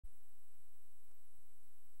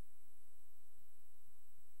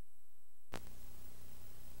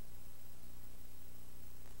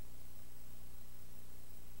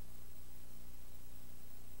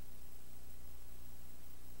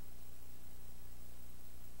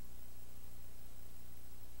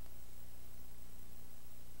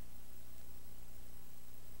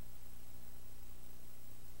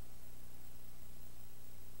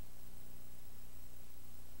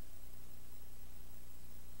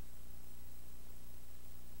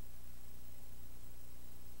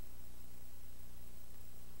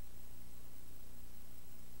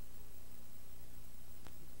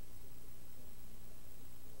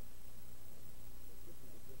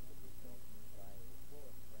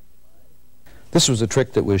This was a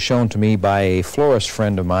trick that was shown to me by a florist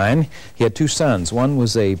friend of mine. He had two sons. One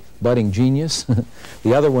was a budding genius.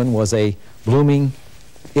 The other one was a blooming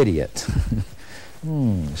idiot.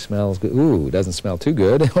 Smells good. Ooh, doesn't smell too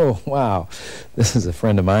good. Oh, wow. This is a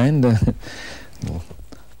friend of mine.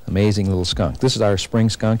 Amazing little skunk. This is our spring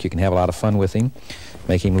skunk. You can have a lot of fun with him,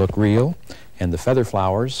 make him look real. And the feather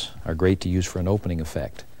flowers are great to use for an opening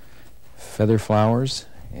effect. Feather flowers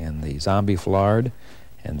and the zombie foulard.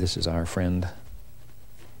 And this is our friend,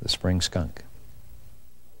 the spring skunk.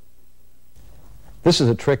 This is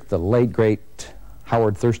a trick the late, great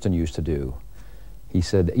Howard Thurston used to do. He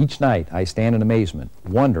said, each night I stand in amazement,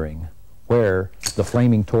 wondering where the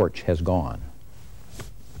flaming torch has gone.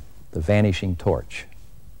 The vanishing torch.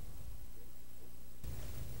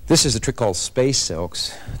 This is a trick called space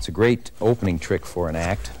silks. It's a great opening trick for an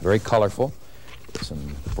act, very colorful.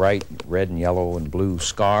 Some bright red and yellow and blue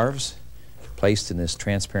scarves placed in this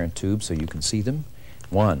transparent tube so you can see them.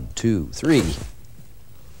 1, 2, 3.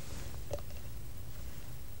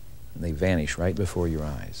 And they vanish right before your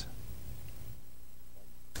eyes.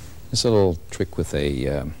 This little trick with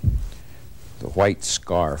the white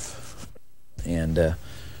scarf, and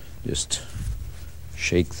just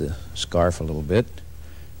shake the scarf a little bit,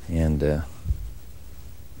 and you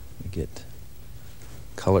get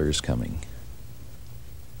colors coming,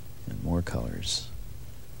 and more colors,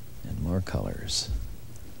 and more colors.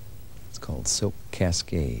 It's called Silk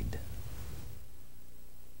Cascade.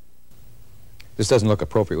 This doesn't look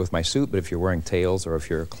appropriate with my suit, but if you're wearing tails, or if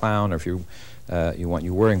you're a clown, or if you're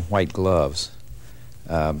you're wearing white gloves,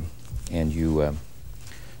 and you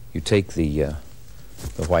take the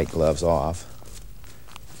white gloves off,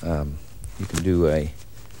 you can do a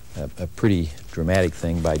pretty dramatic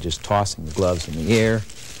thing by just tossing the gloves in the air,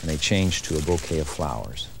 and they change to a bouquet of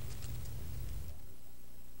flowers.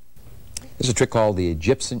 This is a trick called the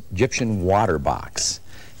Egyptian water box,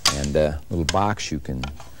 and a little box you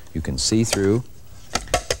can see through,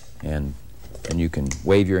 and you can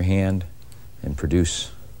wave your hand and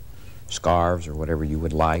produce scarves or whatever you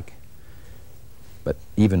would like. But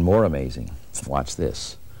even more amazing, watch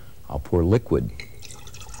this. I'll pour liquid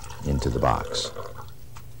into the box.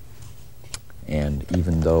 And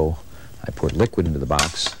even though I poured liquid into the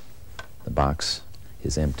box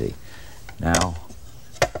is empty. Now,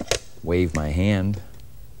 wave my hand,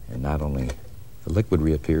 and not only the liquid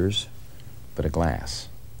reappears, but a glass.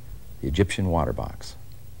 The Egyptian water box.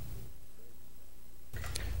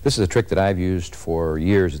 This is a trick that I've used for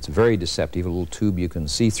years. It's very deceptive, a little tube you can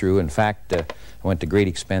see through. In fact, I went to great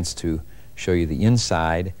expense to show you the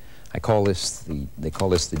inside. They call this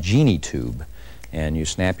the genie tube. And you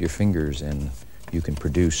snap your fingers and you can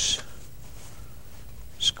produce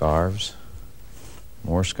scarves,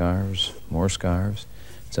 more scarves, more scarves.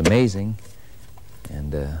 It's amazing.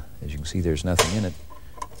 And as you can see, there's nothing in it.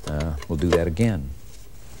 We'll do that again.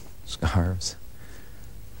 Scarves,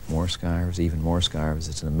 more scarves, even more scarves.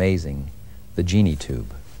 It's amazing. The genie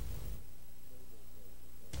tube.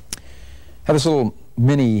 Have this little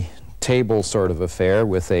mini table sort of affair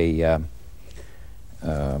with a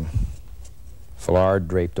foulard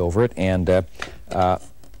draped over it, and a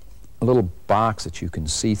little box that you can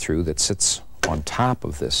see through that sits on top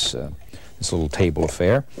of this this little table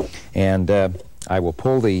affair. And I will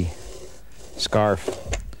pull the scarf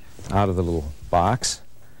out of the little box,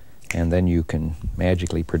 and then you can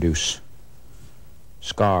magically produce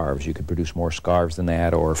scarves. You could produce more scarves than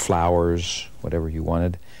that, or flowers, whatever you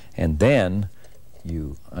wanted. And then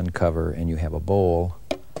you uncover and you have a bowl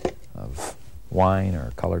of wine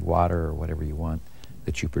or colored water or whatever you want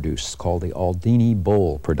that you produce. It's called the Aldini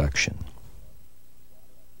bowl production.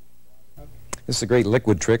 This is a great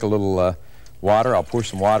liquid trick, a little water. I'll pour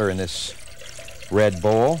some water in this red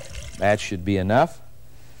bowl. That should be enough.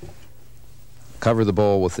 Cover the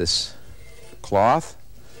bowl with this cloth.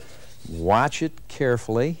 Watch it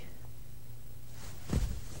carefully.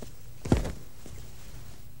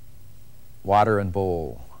 Water and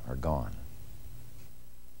bowl are gone.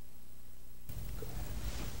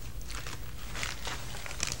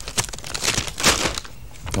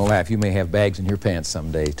 Don't laugh, you may have bags in your pants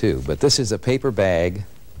someday too, but this is a paper bag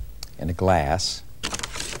and a glass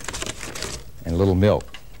and a little milk.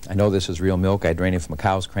 I know this is real milk. I drain it from a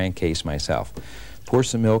cow's crankcase myself. Pour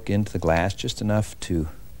some milk into the glass, just enough to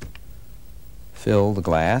fill the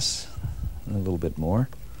glass, and a little bit more.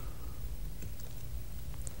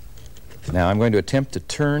 Now I'm going to attempt to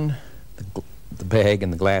turn the bag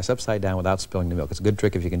and the glass upside down without spilling the milk. It's a good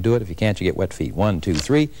trick if you can do it. If you can't, you get wet feet. 1, 2,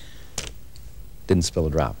 3. Didn't spill a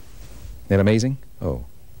drop. Isn't that amazing? Oh,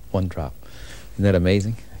 one drop. Isn't that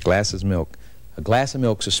amazing? Glass is milk. a glass of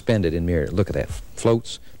milk suspended in mirror. Look at that.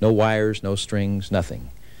 Floats, no wires, no strings, nothing.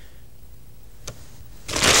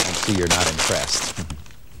 I see you're not impressed.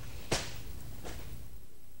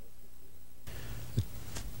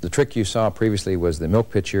 The trick you saw previously was the milk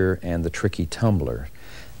pitcher and the tricky tumbler.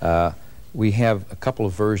 We have a couple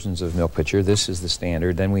of versions of milk pitcher. This is the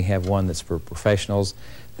standard. Then we have one that's for professionals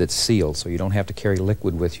that's sealed, so you don't have to carry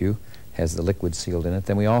liquid with you. Has the liquid sealed in it.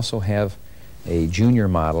 Then we also have a junior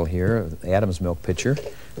model here, Adam's milk pitcher.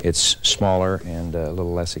 It's smaller and a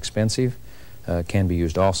little less expensive. Can be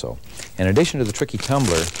used also. In addition to the tricky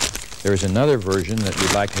tumbler, there's another version that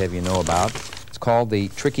we'd like to have you know about. It's called the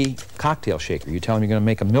tricky cocktail shaker. You tell them you're going to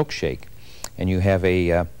make a milkshake, and you have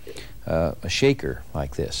a shaker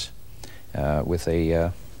like this with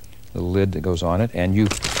a little lid that goes on it, and you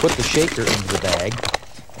put the shaker into the bag,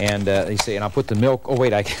 and they say, and I'll put the milk, oh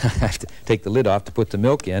wait, I have to take the lid off to put the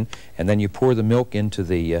milk in, and then you pour the milk into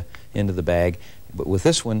the bag. But with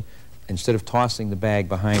this one, instead of tossing the bag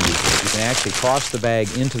behind you, you can actually toss the bag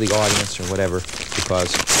into the audience or whatever,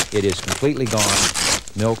 because it is completely gone.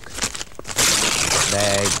 Milk,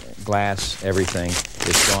 bag, glass, everything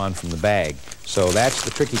is gone from the bag. So that's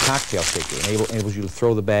the tricky cocktail shaker. It enables you to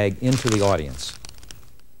throw the bag into the audience.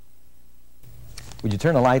 Would you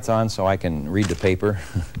turn the lights on so I can read the paper?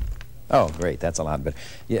 Oh, great, that's a lot better.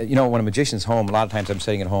 Yeah, you know, when a magician's home, a lot of times I'm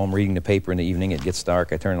sitting at home reading the paper in the evening. It gets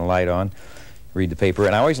dark, I turn the light on, read the paper,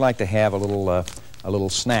 and I always like to have a little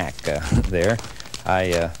snack there.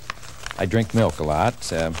 I drink milk a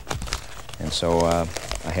lot, and so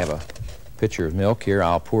I have a pitcher of milk here.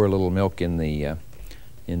 I'll pour a little milk in the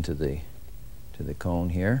into the cone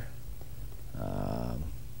here.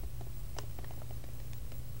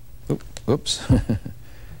 Oops.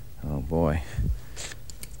 Oh boy.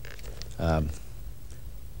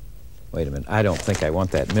 Wait a minute. I don't think I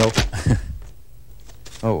want that milk.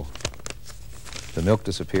 Oh. The milk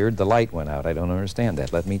disappeared. The light went out. I don't understand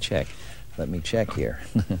that. Let me check. Let me check here.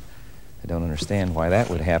 I don't understand why that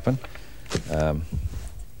would happen. Let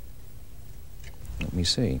me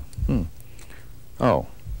see. Oh.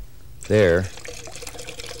 There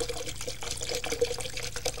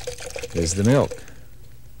is the milk.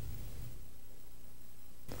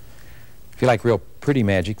 If you like real pretty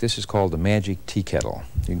magic, this is called the magic tea kettle.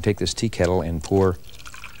 You can take this tea kettle and pour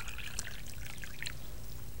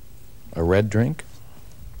a red drink,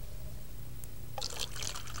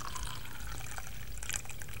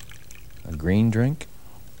 a green drink,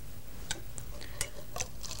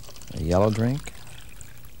 a yellow drink,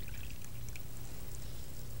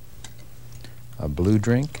 a blue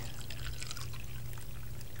drink.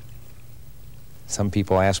 Some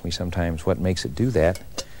people ask me sometimes what makes it do that,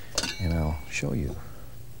 and I'll show you.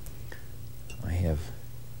 I have,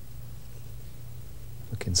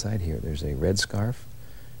 look inside here, there's a red scarf,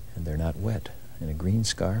 and they're not wet, and a green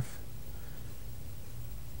scarf,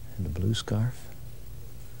 and a blue scarf,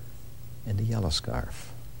 and a yellow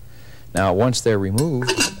scarf. Now, once they're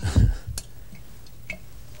removed,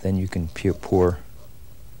 then you can pour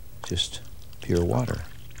just pure water.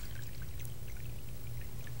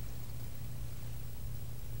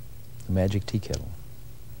 The magic tea kettle.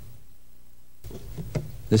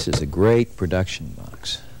 This is a great production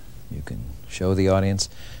box. You can show the audience.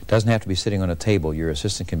 It doesn't have to be sitting on a table. Your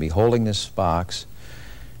assistant can be holding this box,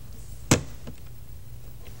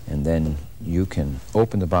 and then you can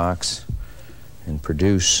open the box and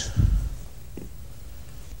produce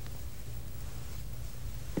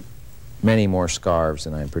many more scarves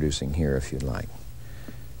than I'm producing here, if you'd like.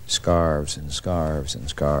 Scarves and scarves and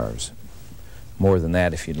scarves. More than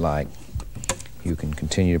that, if you'd like. You can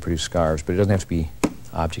continue to produce scarves, but it doesn't have to be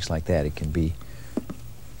objects like that. It can be,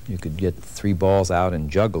 you could get 3 balls out and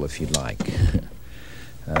juggle if you'd like.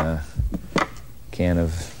 Can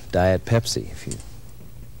of Diet Pepsi if you're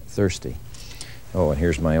thirsty. Oh, and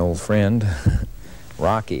here's my old friend,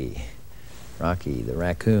 Rocky. Rocky the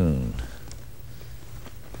raccoon.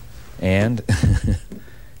 And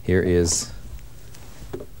here is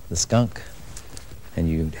the skunk. And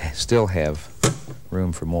you still have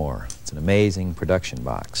room for more. It's an amazing production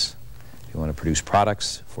box. If you want to produce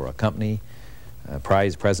products for a company,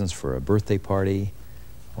 prize presents for a birthday party,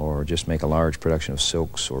 or just make a large production of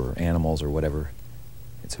silks or animals or whatever,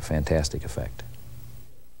 it's a fantastic effect.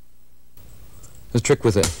 This trick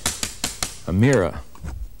with a mirror,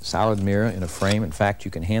 solid mirror in a frame. In fact,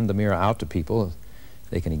 you can hand the mirror out to people.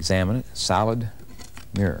 They can examine it. Solid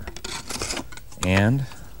mirror. And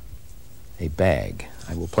a bag.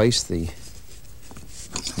 I will place the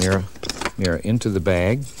mirror into the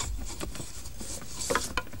bag,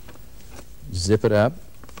 zip it up,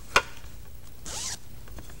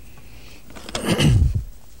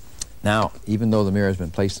 Now, even though the mirror has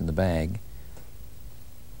been placed in the bag,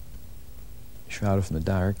 shrouded from the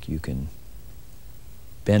dark, you can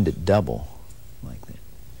bend it double, like that.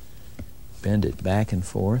 Bend it back and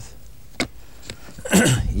forth.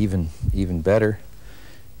 Even better,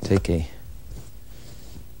 take a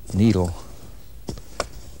needle,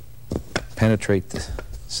 penetrate the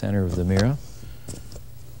center of the mirror,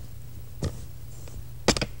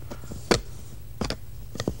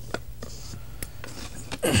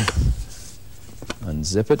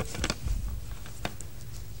 unzip it,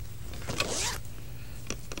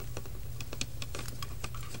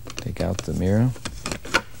 take out the mirror,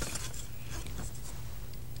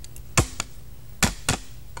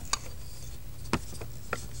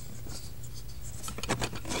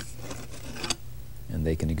 and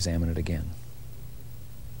they can examine it again.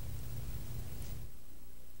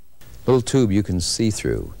 Little tube you can see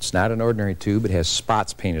through. It's not an ordinary tube. It has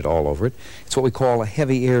spots painted all over it. It's what we call a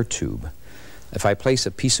heavy air tube. If I place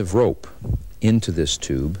a piece of rope into this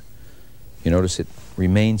tube, you notice it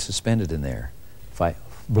remains suspended in there. If I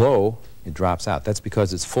blow, it drops out. That's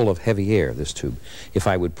because it's full of heavy air, this tube. If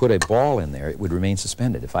I would put a ball in there, it would remain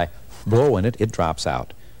suspended. If I blow in it, it drops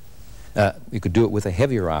out. You could do it with a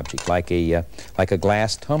heavier object, like a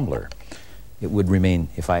glass tumbler. It would remain,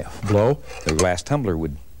 if I blow, the glass tumbler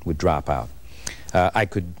would drop out. I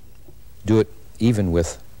could do it even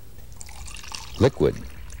with liquid.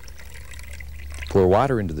 Pour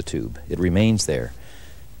water into the tube. It remains there.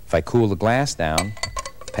 If I cool the glass down,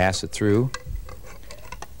 pass it through,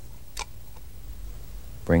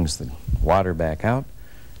 brings the water back out,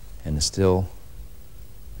 and it's still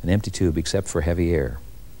an empty tube except for heavy air.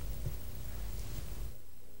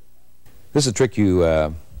 This is a trick you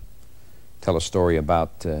tell a story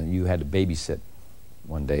about. You had to babysit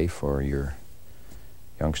one day for your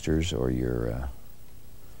youngsters or your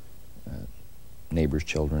neighbor's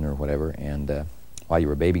children or whatever, and while you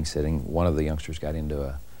were babysitting, one of the youngsters got into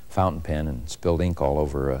a fountain pen and spilled ink all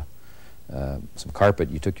over some carpet.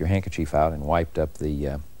 You took your handkerchief out and wiped up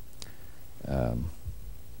the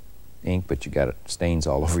ink, but you got stains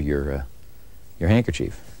all over your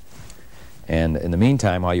handkerchief. And in the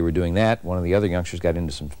meantime, while you were doing that, one of the other youngsters got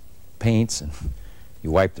into some paints, and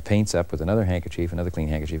you wiped the paints up with another handkerchief, another clean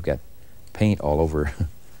handkerchief, got paint all over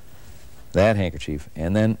that handkerchief.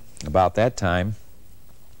 And then about that time,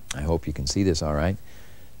 I hope you can see this all right,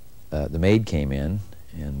 the maid came in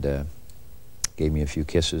and gave me a few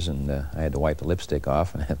kisses, and I had to wipe the lipstick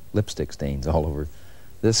off, and I had lipstick stains all over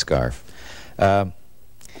this scarf. I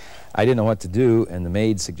didn't know what to do, and the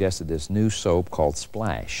maid suggested this new soap called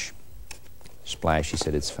Splash. Splash, she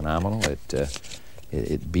said, it's phenomenal.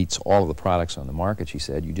 It beats all of the products on the market, she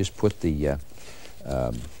said. You just put the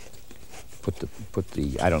I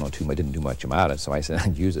don't know too much, I didn't do much about it, so I said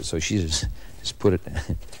I'd use it. So she just put it,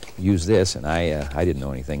 use this, and I didn't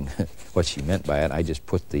know anything what she meant by it. I just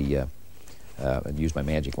put I used my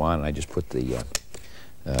magic wand, and I just put the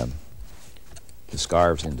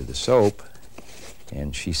scarves into the soap,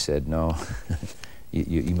 and she said, no,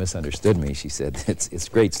 you misunderstood me. She said, it's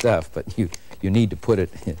great stuff, but you need to put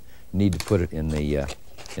it in the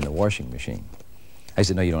washing machine. I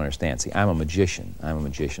said, no, you don't understand. See, I'm a magician. I'm a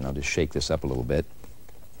magician. I'll just shake this up a little bit.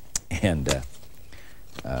 And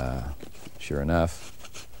sure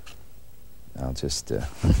enough, I'll just...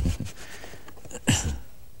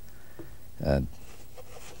 and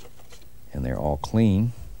they're all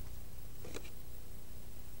clean.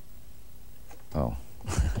 Oh,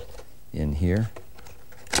 in here?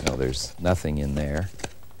 No, there's nothing in there.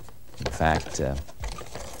 In fact, I'll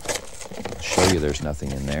show you there's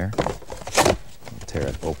nothing in there. Tear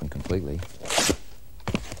it open completely.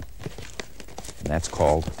 And that's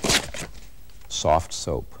called soft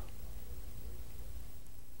soap.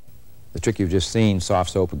 The trick you've just seen,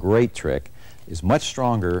 soft soap, a great trick, is much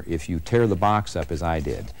stronger if you tear the box up as I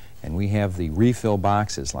did. And we have the refill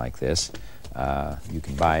boxes like this. You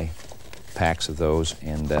can buy packs of those,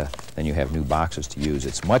 and then you have new boxes to use.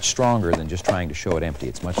 It's much stronger than just trying to show it empty.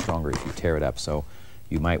 It's much stronger if you tear it up, so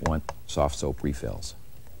you might want soft soap refills.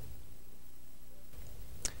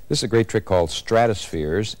 This is a great trick called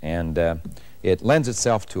Stratospheres, and it lends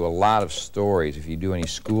itself to a lot of stories. If you do any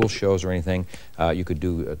school shows or anything, you could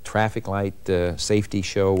do a traffic light safety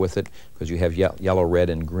show with it, because you have yellow, red,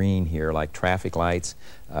 and green here, like traffic lights.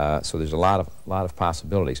 So there's a lot of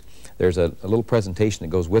possibilities. There's a little presentation that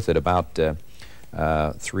goes with it about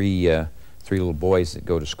three little boys that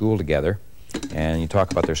go to school together, and you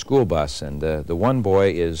talk about their school bus. And the one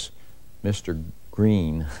boy is Mr.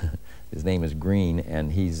 Green. His name is Green,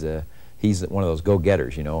 and he's he's one of those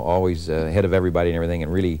go-getters, you know, always ahead of everybody and everything,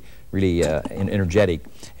 and really energetic.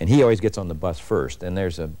 And he always gets on the bus first. And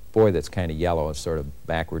there's a boy that's kind of yellow and sort of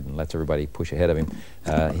backward and lets everybody push ahead of him.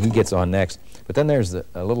 He gets on next. But then there's a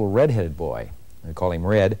little red-headed boy. We call him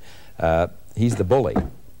Red. He's the bully.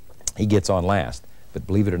 He gets on last. But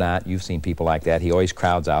believe it or not, you've seen people like that. He always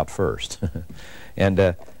crowds out first.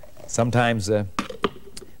 And sometimes the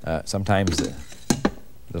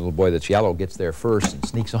little boy that's yellow gets there first and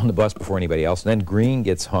sneaks on the bus before anybody else. And then green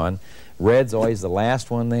gets on. Red's always the last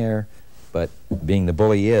one there, but being the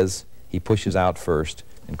bully is, he pushes out first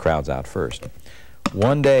and crowds out first.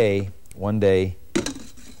 One day,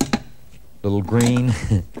 little green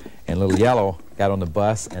and little yellow got on the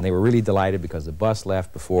bus, and they were really delighted because the bus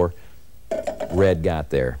left before Red got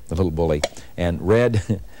there, the little bully. And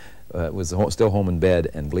Red was still home in bed,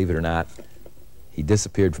 and believe it or not, he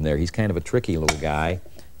disappeared from there. He's kind of a tricky little guy,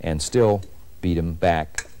 and still beat him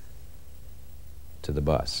back to the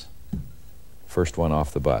bus. First one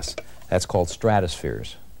off the bus. That's called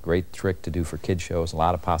stratospheres. Great trick to do for kid shows. A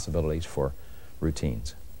lot of possibilities for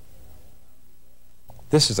routines.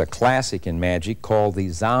 This is a classic in magic called the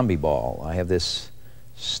zombie ball. I have this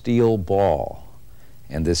steel ball,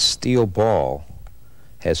 and this steel ball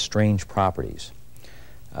has strange properties.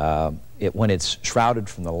 When it's shrouded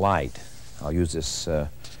from the light, I'll use this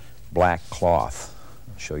black cloth.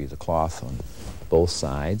 I'll show you the cloth on both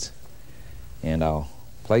sides, and I'll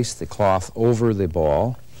place the cloth over the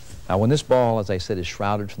ball. Now, when this ball, as I said, is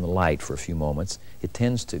shrouded from the light for a few moments, it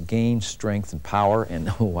tends to gain strength and power,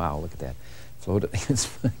 and oh wow, look at that. Float it.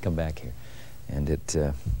 Come back here. And it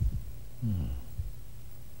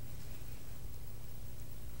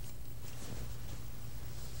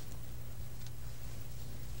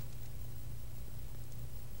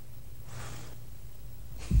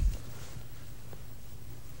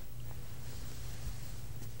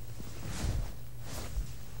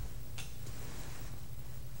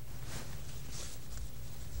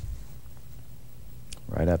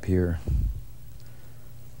right up here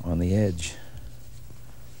on the edge.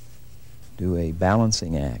 Do a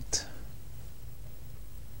balancing act.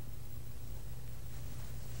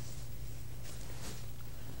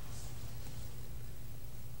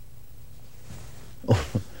 Oh,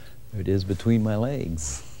 there it is between my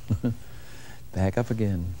legs. Back up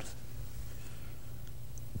again.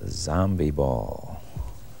 The zombie ball.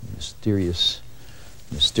 Mysterious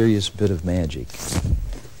bit of magic.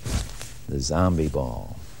 The zombie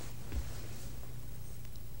ball.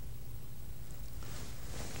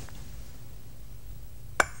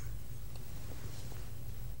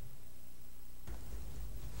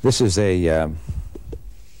 This is a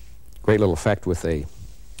great little effect with a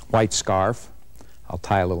white scarf. I'll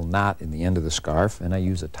tie a little knot in the end of the scarf, and I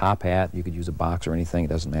use a top hat. You could use a box or anything, it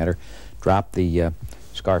doesn't matter. Drop the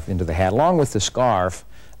scarf into the hat. Along with the scarf,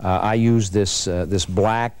 I use this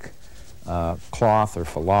black cloth or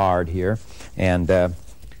foulard here, and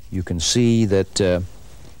you can see that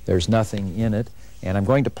there's nothing in it. And I'm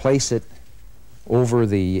going to place it over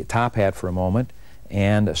the top hat for a moment,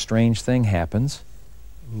 and a strange thing happens.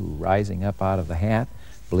 Ooh, rising up out of the hat,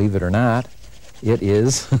 believe it or not, it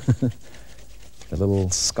is the little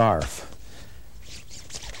scarf.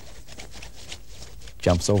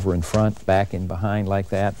 Jumps over in front, back in behind like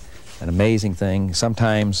that. An amazing thing.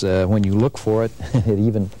 Sometimes when you look for it, it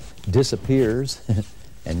even disappears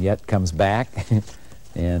and yet comes back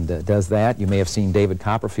and does that. You may have seen David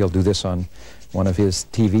Copperfield do this on one of his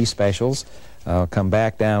TV specials. Come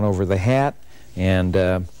back down over the hat,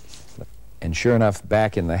 and sure enough,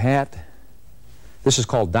 back in the hat. This is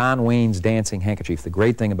called Don Wayne's dancing handkerchief. The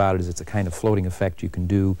great thing about it is it's a kind of floating effect you can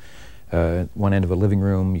do one end of a living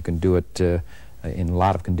room. You can do it in a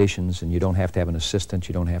lot of conditions, and you don't have to have an assistant.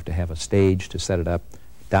 You don't have to have a stage to set it up.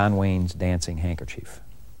 Don Wayne's dancing handkerchief.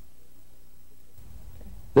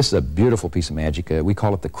 This is a beautiful piece of magic. We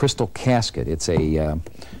call it the crystal casket. It's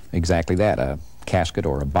exactly that, a casket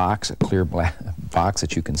or a box, a clear black box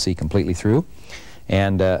that you can see completely through,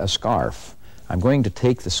 and a scarf. I'm going to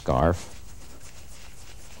take the scarf,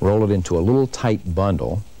 roll it into a little tight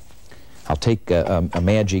bundle. I'll take a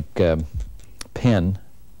magic pen,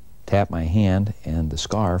 tap my hand, and the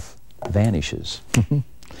scarf vanishes.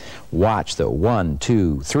 Watch though, 1,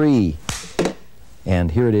 2, 3,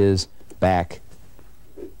 and here it is back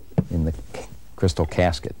in the crystal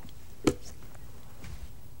casket.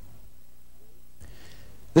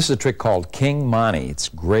 This is a trick called King Monte. It's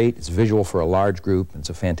great. It's visual for a large group. It's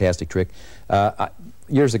a fantastic trick.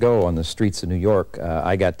 Years ago on the streets of New York,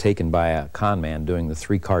 I got taken by a con man doing the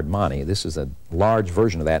 3-card Monte. This is a large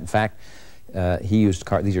version of that. In fact, he used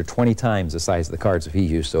cards. These are 20 times the size of the cards that he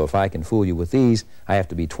used, so if I can fool you with these, I have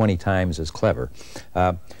to be 20 times as clever.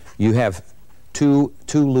 You have two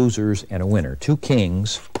losers and a winner. Two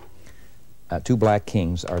kings, two black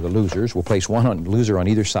kings are the losers. We'll place one loser on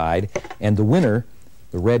either side, and the winner,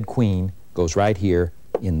 the red queen, goes right here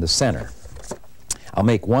in the center. I'll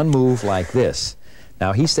make one move like this.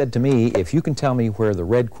 Now, he said to me, if you can tell me where the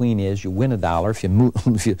red queen is, you win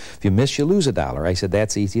 $1. If you miss, you lose $1. I said,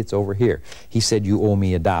 that's easy, it's over here. He said, you owe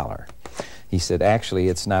me $1. He said, actually,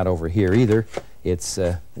 it's not over here either. It's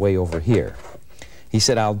way over here. He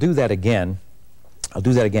said, I'll do that again. I'll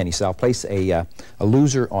do that again. He said, I'll place a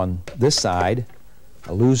loser on this side,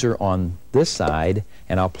 a loser on this side,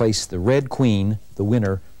 and I'll place the red queen, the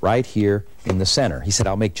winner, right here in the center. He said,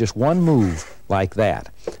 I'll make just one move like that.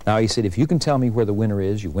 Now, he said, if you can tell me where the winner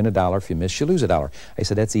is, you win $1. If you miss, you lose $1. I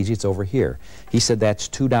said, that's easy, it's over here. He said, that's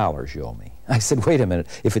 $2 you owe me. I said, wait a minute.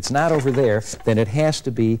 If it's not over there, then it has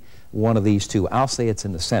to be one of these two. I'll say it's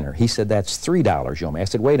in the center. He said, that's $3 you owe me. I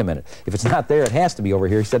said, wait a minute. If it's not there, it has to be over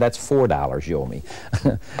here. He said, that's $4 you owe me.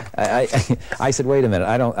 I said, wait a minute.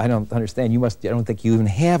 I don't understand. I don't think you even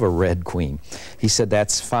have a red queen. He said,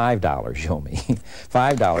 that's $5 you owe me.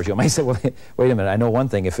 $5 you owe me. I said, well, wait a minute. I know one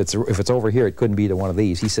thing. If it's over here, it couldn't be to one of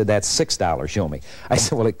these. He said, that's $6 you owe me. I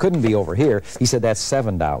said, well, it couldn't be over here. He said, that's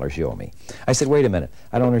 $7 you owe me. I said, wait a minute.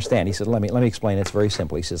 I don't understand. He said, let me explain. It's very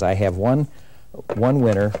simple. He says, I have one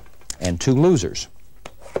winner and two losers.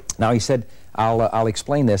 Now, he said, I'll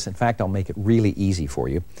explain this. In fact, I'll make it really easy for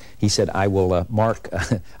you. He said, I will mark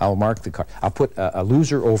the card. I'll put a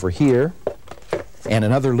loser over here and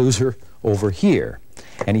another loser over here.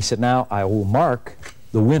 And he said, now I will mark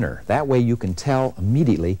the winner. That way you can tell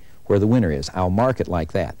immediately where the winner is. I'll mark it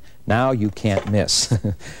like that. Now you can't miss.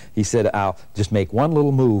 He said, I'll just make one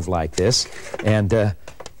little move like this, and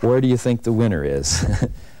where do you think the winner is?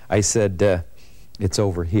 I said, it's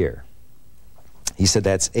over here. He said,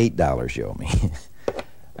 that's $8 you owe me.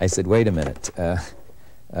 I said, wait a minute.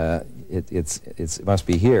 It must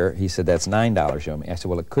be here. He said, that's $9 you owe me. I said,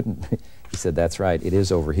 well, it couldn't. He said, that's right. It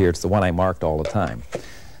is over here. It's the one I marked all the time.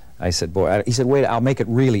 I said, boy, he said, wait, I'll make it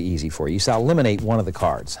really easy for you. He said, I'll eliminate one of the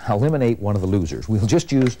cards. I'll eliminate one of the losers. We'll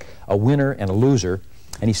just use a winner and a loser.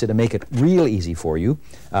 And he said, to make it real easy for you,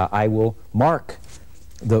 I will mark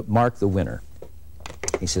the winner.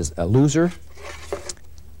 He says, a loser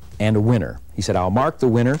and a winner. He said, I'll mark the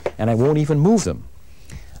winner, and I won't even move them.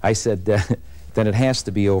 I said, then it has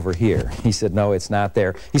to be over here. He said, no, it's not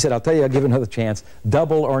there. He said, I'll tell you, I'll give another chance.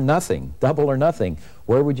 Double or nothing. Double or nothing.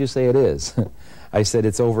 Where would you say it is? I said,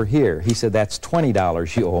 it's over here. He said, that's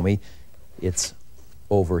 $20 you owe me. It's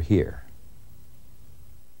over here.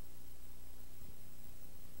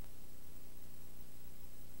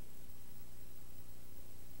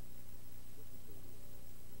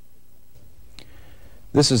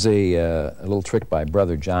 This is a little trick by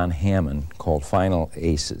Brother John Hammond called Final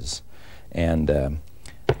Aces. And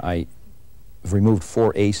I removed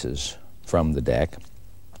 4 aces from the deck.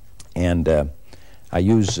 And I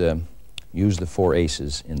use the 4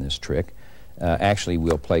 aces in this trick. Actually,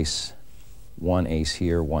 we'll place one ace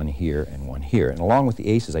here, one here, and one here. And along with the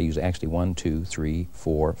aces, I use actually 1, 2, 3,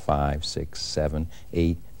 4, 5, 6, 7,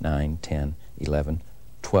 8, 9, 10, 11,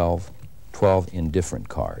 12 indifferent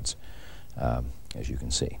cards, as you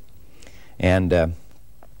can see. And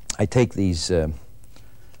I take these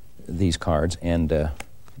cards and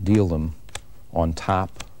deal them on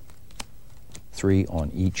top, 3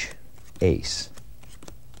 on each ace,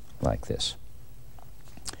 like this.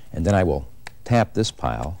 And then I will tap this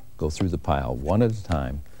pile, go through the pile one at a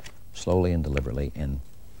time, slowly and deliberately, and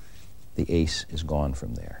the ace is gone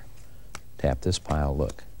from there. Tap this pile,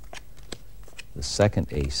 look. The second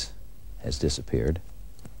ace has disappeared,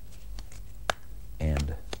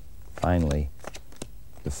 and finally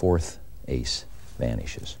the 4th ace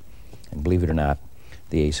vanishes. And believe it or not,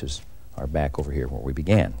 the aces are back over here where we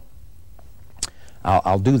began.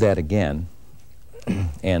 I'll do that again,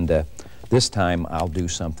 and this time I'll do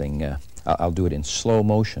something, I'll do it in slow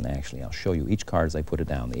motion, actually. I'll show you each card as I put it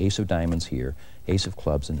down. The ace of diamonds here, ace of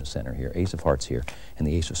clubs in the center here, ace of hearts here, and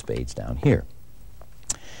the ace of spades down here.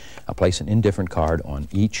 I'll place an indifferent card on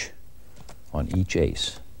each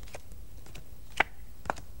ace,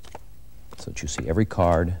 so that you see every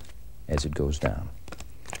card as it goes down.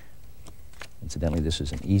 Incidentally, this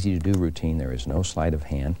is an easy-to-do routine. There is no sleight of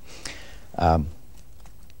hand. I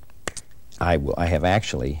have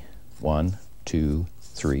actually 1, 2,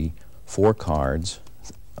 3, 4 cards,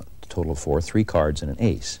 a total of 4, 3 cards and an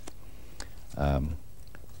ace. 1,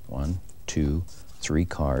 2, 3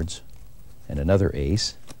 cards and another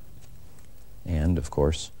ace, and of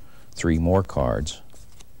course 3 more cards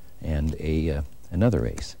and another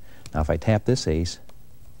ace. Now if I tap this ace,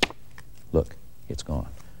 look, it's gone.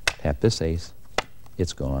 Tap this ace,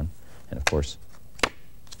 it's gone, and of course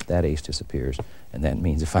that ace disappears, and that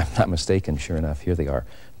means, if I'm not mistaken, sure enough, here they are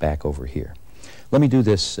back over here. Let me do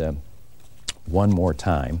this one more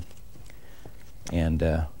time, and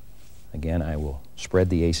again I will spread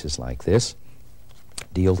the aces like this,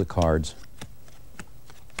 deal the cards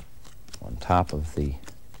on top of the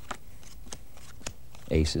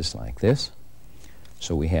aces like this.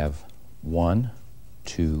 So we have 1,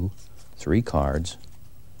 2, 3 cards,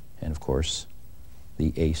 and of course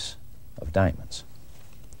the ace of diamonds.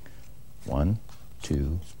 1,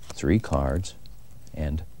 2, 3 cards,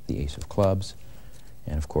 and the ace of clubs.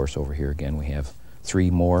 And of course over here again we have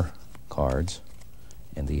 3 more cards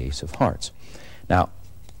and the ace of hearts. Now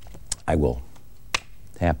I will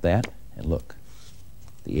tap that, and look,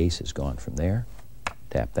 the ace is gone from there.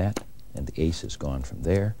 Tap that, and the ace is gone from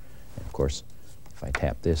there. And of course, if I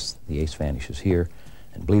tap this, the ace vanishes here.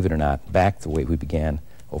 And believe it or not, back the way we began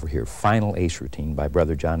over here, final ace routine by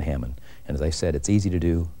Brother John Hammond. And as I said, it's easy to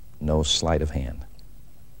do, no sleight of hand.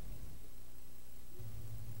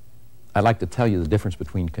 I'd like to tell you the difference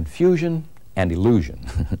between confusion and illusion.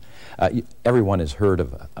 Everyone has heard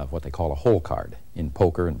of what they call a hole card. In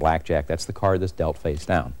poker and blackjack, that's the card that's dealt face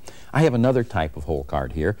down. I have another type of hole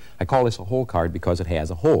card here. I call this a hole card because it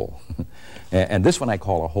has a hole. And this one I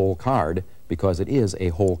call a hole card because it is a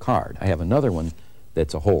hole card. I have another one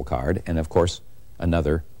that's a hole card, and of course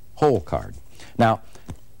another hole card. Now,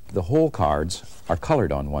 the hole cards are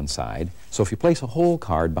colored on one side, so if you place a hole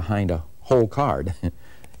card behind a hole card,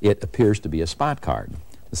 it appears to be a spot card.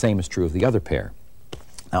 The same is true of the other pair.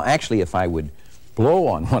 Now actually, if I would blow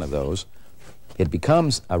on one of those, it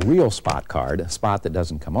becomes a real spot card, a spot that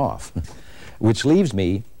doesn't come off, which leaves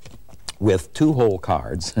me with 2 hole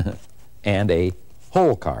cards and a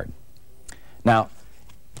hole card. Now,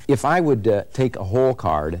 if I would take a hole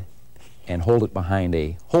card and hold it behind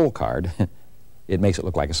a hole card, it makes it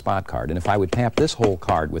look like a spot card. And if I would tap this hole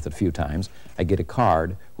card with it a few times, I get a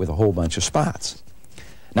card with a whole bunch of spots.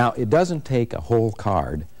 Now, it doesn't take a whole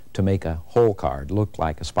card to make a hole card look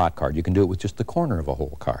like a spot card. You can do it with just the corner of a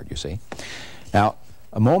hole card, you see. Now,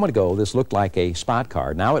 a moment ago, this looked like a spot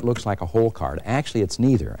card. Now it looks like a hole card. Actually, it's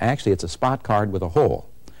neither. Actually, it's a spot card with a hole.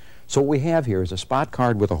 So what we have here is a spot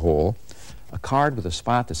card with a hole, a card with a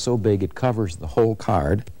spot that's so big it covers the whole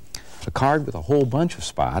card, a card with a whole bunch of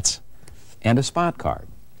spots, and a spot card.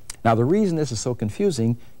 Now, the reason this is so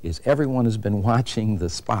confusing is everyone has been watching the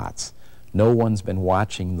spots. No one's been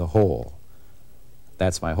watching the hole.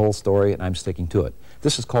 That's my whole story, and I'm sticking to it.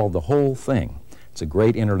 This is called the whole thing. It's a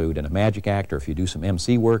great interlude in a magic act, or if you do some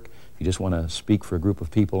MC work, if you just want to speak for a group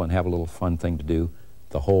of people and have a little fun thing to do,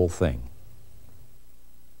 the whole thing.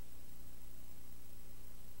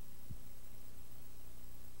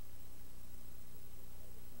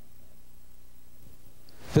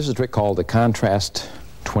 This is a trick called the contrast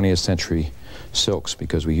 20th century silks,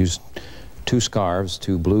 because we use 2 scarves,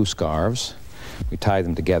 2 blue scarves. We tie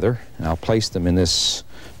them together, and I'll place them in this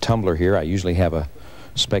tumbler here. I usually have a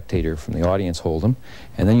spectator from the audience hold them,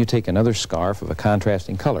 and then you take another scarf of a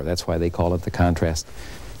contrasting color. That's why they call it the contrast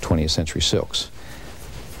 20th century silks.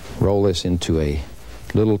 Roll this into a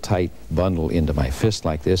little tight bundle into my fist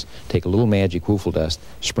like this. Take a little magic woofle dust,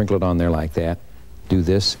 sprinkle it on there like that, do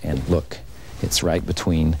this, and look, it's right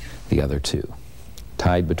between the other 2.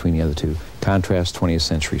 Tied between the other 2. Contrast 20th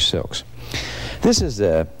century silks. This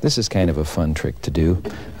is kind of a fun trick to do.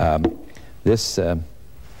 This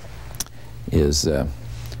is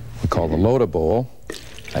we call the Loda bowl.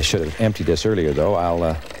 I should have emptied this earlier, though.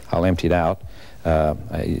 I'll empty it out.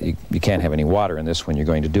 You can't have any water in this when you're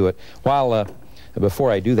going to do it.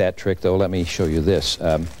 Before I do that trick, though, let me show you this.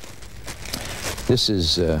 This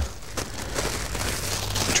is a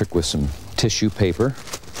trick with some tissue paper.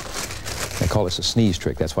 I call this a sneeze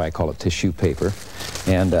trick. That's why I call it tissue paper.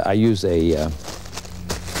 And I use a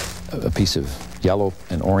piece of yellow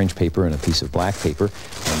and orange paper and a piece of black paper,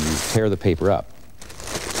 and you tear the paper up.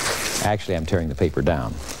 Actually, I'm tearing the paper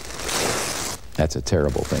down. That's a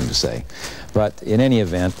terrible thing to say. But in any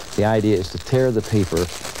event, the idea is to tear the paper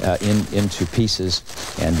into pieces,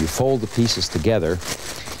 and you fold the pieces together,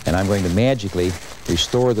 and I'm going to magically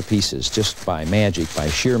restore the pieces just by magic, by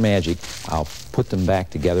sheer magic. I'll put them back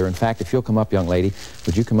together. In fact, if you'll come up, young lady,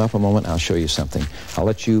 would you come up a moment? I'll show you something.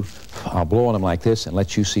 I'll blow on them like this and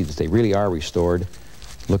let you see that they really are restored.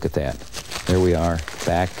 Look at that. There we are,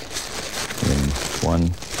 back in one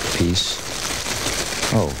piece.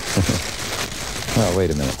 Oh, well,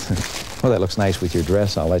 wait a minute. Well, that looks nice with your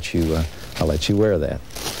dress. I'll let you wear that.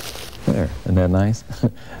 There, isn't that nice?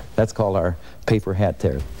 That's called our paper hat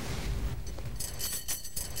tear.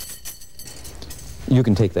 you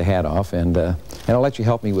can take the hat off, and I'll let you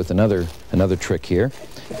help me with another trick here.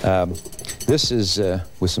 This is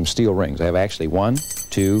with some steel rings. I have actually 1,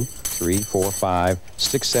 2, 3, 4, 5,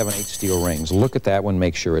 6, 7, 8 steel rings. Look at that one,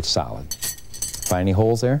 make sure it's solid. Find any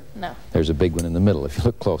holes there? No. There's a big one in the middle if you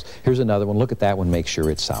look close. Here's another one. Look at that one, make sure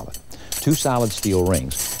it's solid. 2 solid steel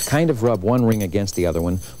rings. Kind of rub one ring against the other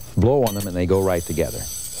one, blow on them, and they go right together.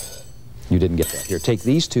 You didn't get that. Here, take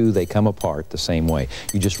these two, they come apart the same way.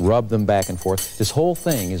 You just rub them back and forth. This whole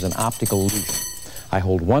thing is an optical illusion. I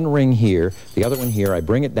hold one ring here, the other one here, I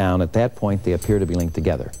bring it down. At that point, they appear to be linked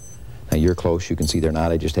together. Now, you're close, you can see they're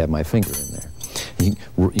not. I just have my finger in there. You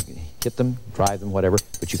can hit them, drive them, whatever,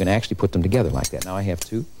 but you can actually put them together like that. Now I have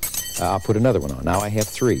 2. I'll put another one on. Now I have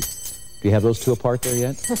 3. Do you have those 2 apart there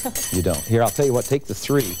yet? You don't. Here, I'll tell you what, take the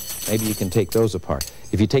 3. Maybe you can take those apart.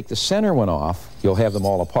 If you take the center one off, you'll have them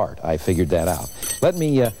all apart. I figured that out. Let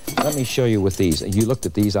me show you with these. You looked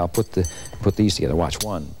at these, I'll put these together. Watch,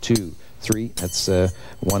 1, 2, 3. That's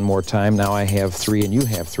one more time. Now I have 3 and you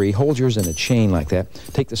have 3. Hold yours in a chain like that.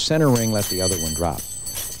 Take the center ring, let the other one drop.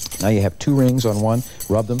 Now you have 2 rings on one,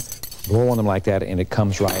 rub them, blow on them like that, and it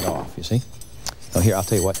comes right off, you see? Now here, I'll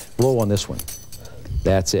tell you what, blow on this one.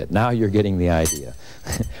 That's it. Now you're getting the idea.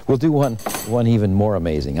 We'll do one even more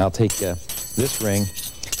amazing. I'll take this ring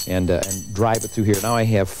and drive it through here. Now I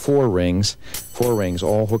have 4 rings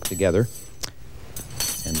all hooked together,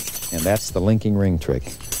 and that's the linking ring trick.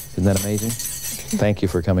 Isn't that amazing? Thank you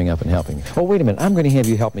for coming up and helping me. Oh, wait a minute. I'm going to have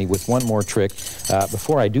you help me with one more trick.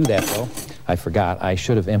 Before I do that, though, I forgot. I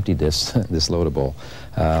should have emptied this loader bowl.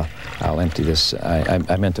 I'll empty this.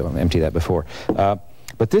 I meant to empty that before.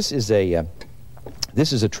 But this is a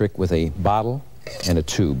trick with a bottle and a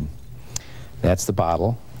tube. That's the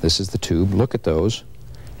bottle. This is the tube. Look at those.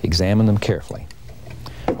 Examine them carefully.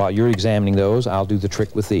 While you're examining those, I'll do the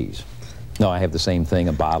trick with these. No, I have the same thing,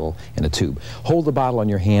 a bottle and a tube. Hold the bottle on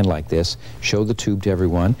your hand like this, show the tube to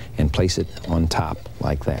everyone, and place it on top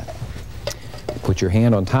like that. Put your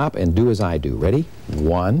hand on top and do as I do. Ready?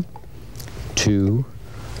 1, 2,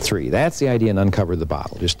 3. That's the idea, and uncover the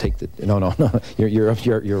bottle. Just take the, no, you're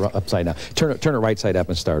upside down. Turn it right side up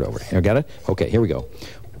and start over. You got it? Okay, here we go.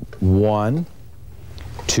 1,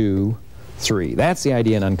 2, 3. That's the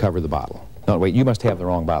idea, and uncover the bottle. No, wait, you must have the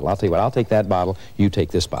wrong bottle. I'll tell you what, I'll take that bottle, you take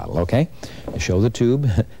this bottle, okay? Show the tube,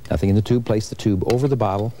 nothing in the tube, place the tube over the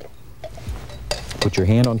bottle, put your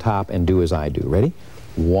hand on top and do as I do. Ready?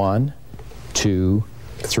 1, 2,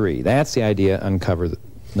 3. That's the idea, uncover the,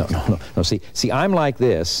 no, see, I'm like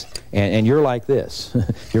this, and you're like this.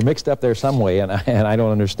 You're mixed up there some way, and I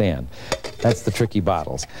don't understand. That's the tricky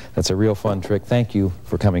bottles. That's a real fun trick. Thank you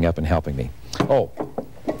for coming up and helping me. Oh,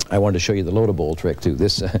 I wanted to show you the loader bowl trick, too.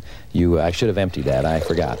 This, I should have emptied that. I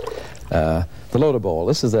forgot. The loader bowl.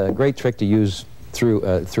 This is a great trick to use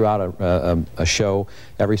throughout a show.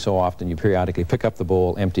 Every so often, you periodically pick up the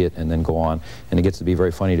bowl, empty it, and then go on. And it gets to be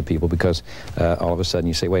very funny to people because all of a sudden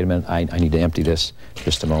you say, wait a minute, I need to empty this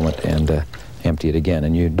just a moment, and empty it again.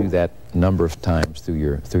 And you do that a number of times through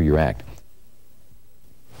your act.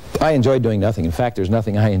 I enjoy doing nothing. In fact, there's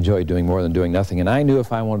nothing I enjoy doing more than doing nothing. And I knew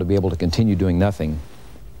if I wanted to be able to continue doing nothing,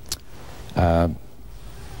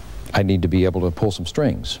 I need to be able to pull some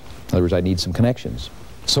strings. In other words, I need some connections.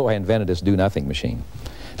 So I invented this do-nothing machine.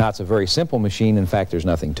 Now, it's a very simple machine. In fact, there's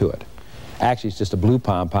nothing to it. Actually, it's just a blue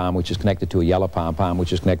pom-pom, which is connected to a yellow pom-pom,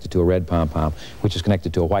 which is connected to a red pom-pom, which is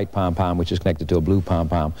connected to a white pom-pom, which is connected to a blue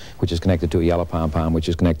pom-pom, which is connected to a yellow pom-pom, which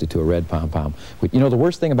is connected to a red pom-pom. You know, the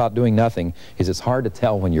worst thing about doing nothing is it's hard to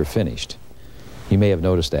tell when you're finished. You may have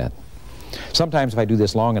noticed that. Sometimes if I do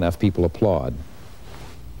this long enough, people applaud.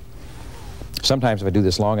 Sometimes if I do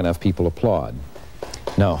this long enough, people applaud.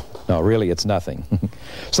 No, really, it's nothing.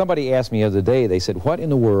 Somebody asked me the other day, they said, what in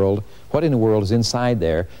the world is inside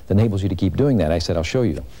there that enables you to keep doing that? I said, I'll show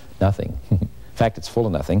you. Nothing. In fact, it's full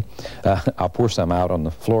of nothing. I'll pour some out on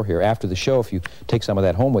the floor here. After the show, if you take some of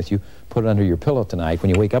that home with you, put it under your pillow tonight.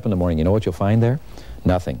 When you wake up in the morning, you know what you'll find there?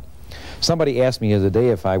 Nothing. Somebody asked me the other day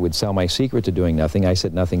if I would sell my secret to doing nothing. I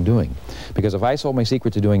said nothing doing. Because if I sold my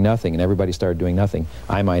secret to doing nothing and everybody started doing nothing,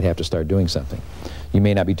 I might have to start doing something. You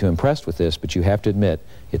may not be too impressed with this, but you have to admit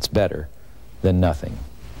it's better than nothing.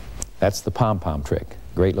 That's the pom-pom trick.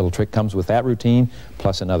 Great little trick. Comes with that routine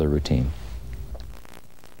plus another routine.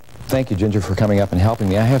 Thank you, Ginger, for coming up and helping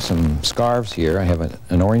me. I have some scarves here. I have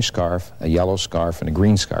an orange scarf, a yellow scarf, and a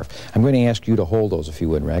green scarf. I'm going to ask you to hold those, if you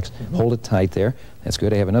would, Rex. Hold it tight there. That's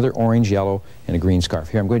good. I have another orange, yellow, and a green scarf.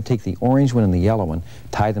 Here, I'm going to take the orange one and the yellow one,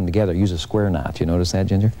 tie them together, use a square knot. You notice that,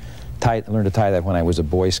 Ginger? I learned to tie that when I was a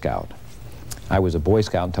Boy Scout. I was a Boy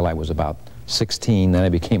Scout until I was about 16, then I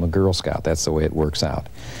became a Girl Scout. That's the way it works out.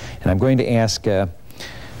 And I'm going to ask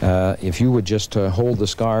If you would just hold the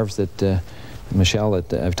scarves that Michelle,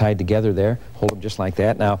 that I've tied together there, hold them just like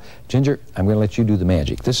that. Now, Ginger, I'm going to let you do the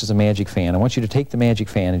magic. This is a magic fan. I want you to take the magic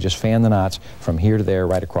fan and just fan the knots from here to there,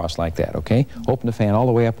 right across like that, okay? Open the fan all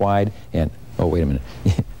the way up wide and, oh, wait a minute,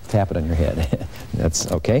 tap it on your head. That's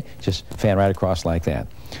okay. Just fan right across like that,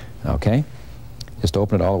 okay? Just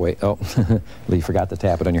open it all the way. Oh, you forgot to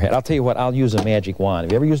tap it on your head. I'll tell you what, I'll use a magic wand.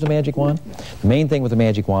 Have you ever used a magic wand? The main thing with a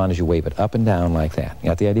magic wand is you wave it up and down like that. You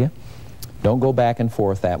got the idea? Don't go back and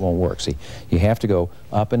forth, that won't work. See, you have to go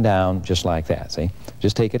up and down just like that, see?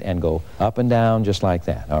 Just take it and go up and down just like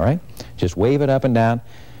that, all right? Just wave it up and down.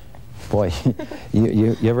 Boy,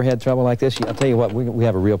 you ever had trouble like this? I'll tell you what, we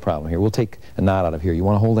have a real problem here. We'll take a knot out of here. You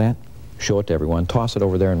want to hold that? Show it to everyone. Toss it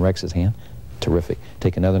over there in Rex's hand. Terrific.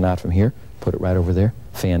 Take another knot from here. Put it right over there.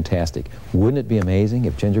 Fantastic. Wouldn't it be amazing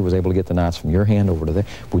if Ginger was able to get the knots from your hand over to there?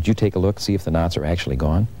 Would you take a look, see if the knots are actually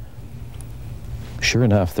gone? Sure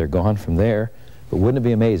enough, they're gone from there, but wouldn't it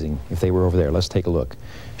be amazing if they were over there? Let's take a look.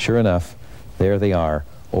 Sure enough, there they are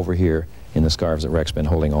over here in the scarves that Rex's been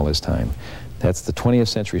holding all this time. That's the 20th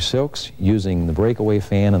Century Silks using the breakaway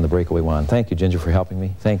fan and the breakaway wand. Thank you, Ginger, for helping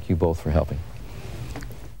me. Thank you both for helping.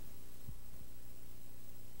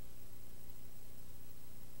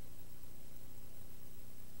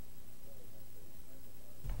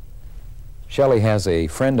 Shelley has a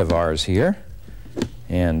friend of ours here,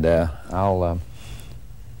 and I'll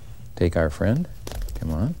take our friend.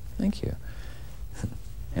 Come on. Thank you.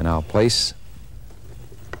 And I'll place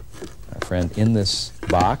our friend in this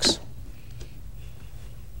box.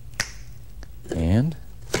 And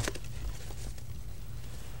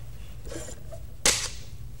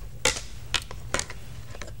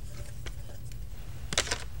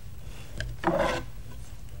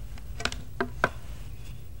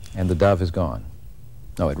the dove is gone.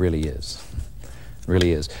 No, it really is. It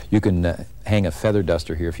really is. You can hang a feather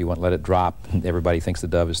duster here if you want. Let it drop. Everybody thinks the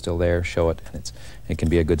dove is still there. Show it. And it can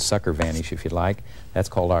be a good sucker vanish if you like. That's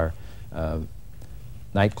called our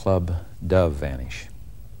nightclub dove vanish.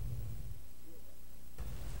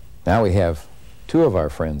 Now we have two of our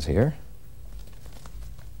friends here.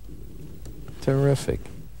 Terrific.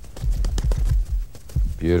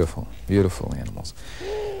 Beautiful, beautiful animals.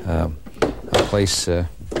 I'll place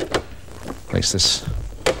this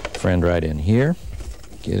friend right in here.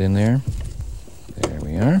 Get in there. There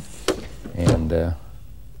we are. And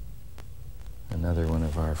another one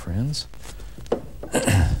of our friends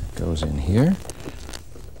goes in here.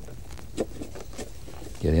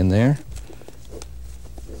 Get in there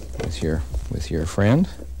with your friend.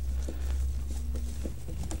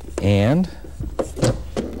 And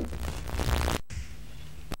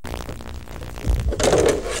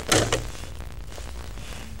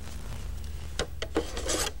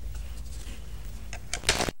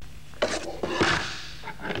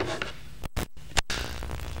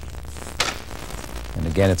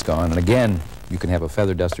again, it's gone. And again, you can have a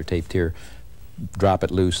feather duster taped here, drop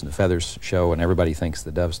it loose, and the feathers show, and everybody thinks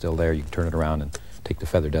the dove's still there. You can turn it around and take the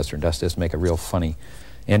feather duster and dust this, make a real funny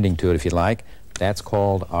ending to it if you like. That's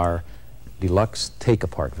called our deluxe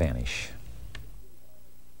take-apart vanish.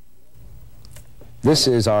 This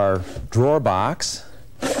is our drawer box,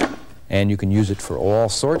 and you can use it for all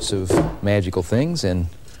sorts of magical things and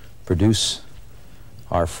produce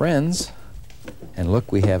our friends. And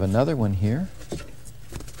look, we have another one here.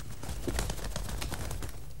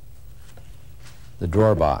 The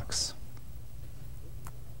drawer box.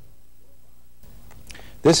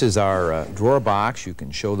 This is our drawer box. You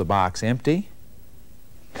can show the box empty.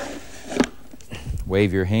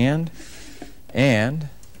 Wave your hand, and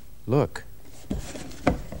look,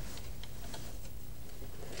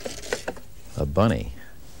 a bunny.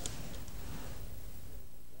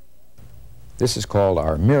 This is called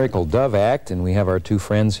our Miracle Dove Act, and we have our two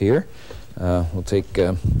friends here. We'll take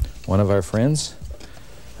one of our friends.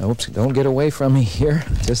 Oops, don't get away from me here.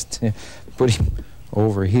 Just put him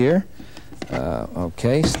over here.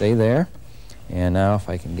 Okay, stay there. And now if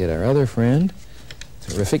I can get our other friend.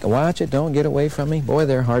 Terrific. Watch it. Don't get away from me. Boy,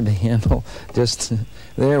 they're hard to handle. Just,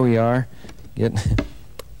 there we are. Go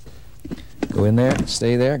in there.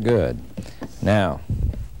 Stay there. Good. Now,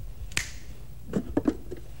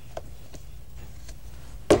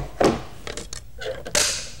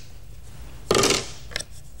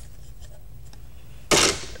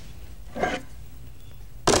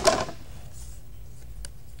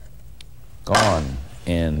 gone.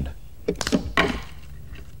 And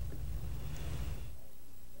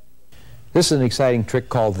this is an exciting trick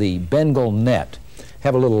called the Bengal net.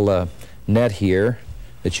 Have a little net here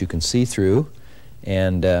that you can see through,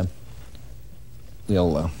 and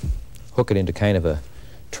we'll hook it into kind of a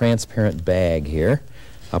transparent bag here.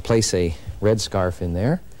 I'll place a red scarf in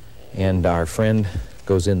there, and our friend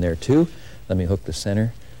goes in there too. Let me hook the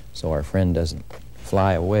center so our friend doesn't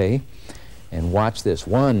fly away. And watch this.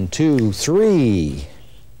 1, 2, 3.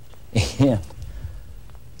 And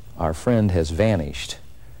our friend has vanished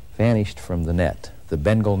from the net, the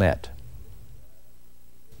Bengal net.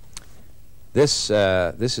 This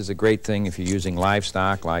is a great thing if you're using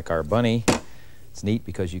livestock like our bunny. It's neat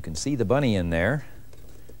because you can see the bunny in there.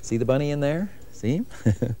 See the bunny in there? See him?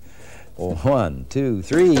 Well, 1, 2,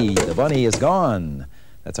 3, the bunny is gone.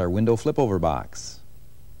 That's our window flip-over box.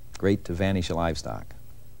 Great to vanish a livestock.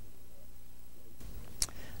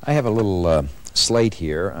 I have a little slate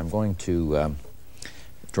here. I'm going to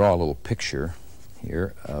draw a little picture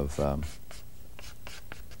here of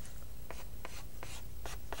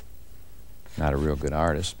not a real good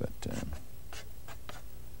artist, but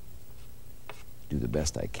do the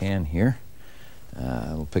best I can here. A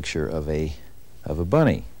little picture of a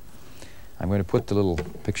bunny. I'm going to put the little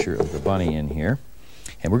picture of the bunny in here,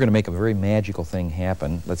 and we're going to make a very magical thing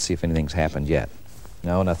happen. Let's see if anything's happened yet.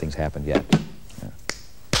 No, nothing's happened yet.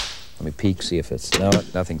 Let me peek, see if it's... No,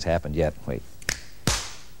 nothing's happened yet. Wait.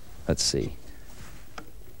 Let's see.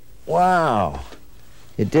 Wow!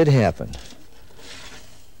 It did happen.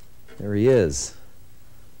 There he is.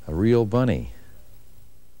 A real bunny.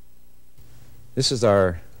 This is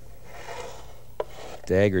our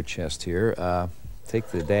dagger chest here. Take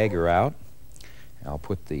the dagger out. I'll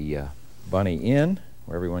put the bunny in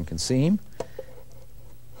where everyone can see him.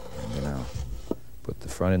 And then I'll put the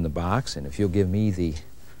front in the box. And if you'll give me the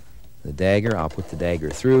dagger, I'll put the dagger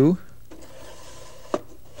through.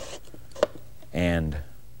 And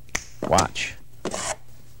watch.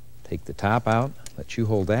 Take the top out, let you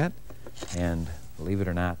hold that, and believe it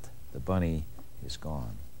or not, the bunny is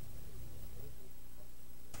gone.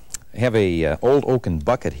 I have a old oaken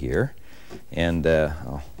bucket here, and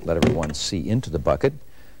I'll let everyone see into the bucket.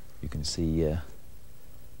 You can see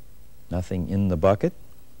nothing in the bucket.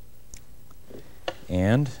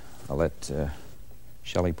 And I'll let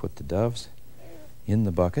Shelley put the doves in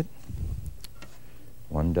the bucket.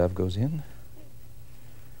 One dove goes in.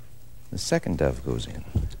 The second dove goes in.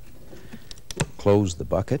 Close the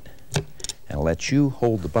bucket, and I'll let you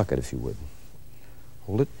hold the bucket if you would.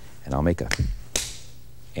 Hold it, and I'll make a...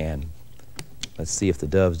 And let's see if the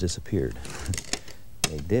doves disappeared.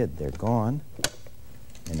 They did. They're gone.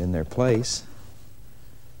 And in their place,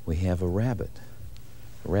 we have a rabbit.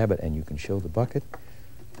 A rabbit, and you can show the bucket.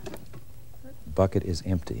 The bucket is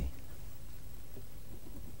empty.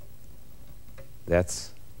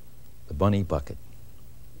 That's the bunny bucket.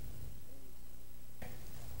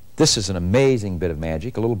 This is an amazing bit of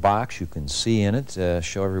magic. A little box you can see in it.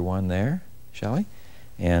 Show everyone there, shall we?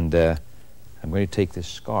 And I'm going to take this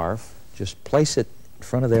scarf, just place it in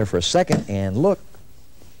front of there for a second, and look,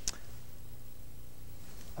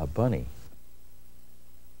 a bunny.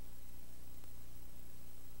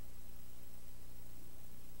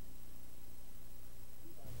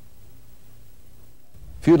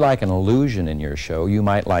 If you'd like an illusion in your show, you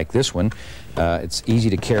might like this one. It's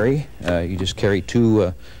easy to carry. You just carry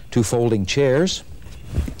two folding chairs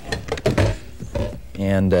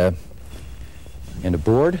and a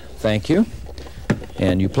board. Thank you.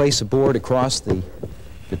 And you place a board across the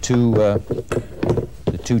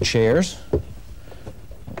two chairs,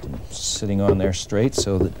 sitting on there straight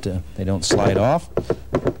so that they don't slide off.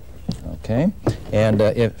 Okay.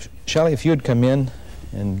 And Shelley, if you'd come in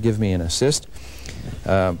and give me an assist.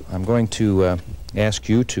 I'm going to ask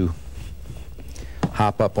you to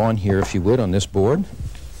hop up on here, if you would, on this board.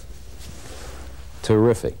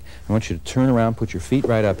 Terrific. I want you to turn around, put your feet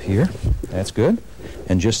right up here. That's good.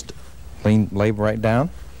 And just lay right down.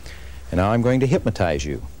 And now I'm going to hypnotize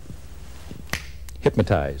you.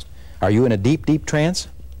 Hypnotized. Are you in a deep, deep trance?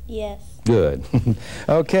 Yes. Good.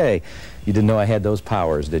 Okay. You didn't know I had those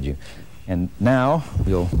powers, did you? And now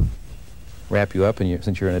we'll wrap you up, and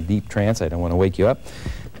since you're in a deep trance, I don't want to wake you up.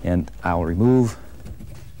 And I'll remove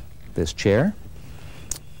this chair.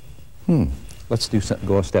 Let's do something,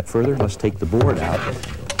 go a step further. Let's take the board out.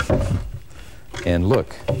 And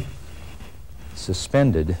look,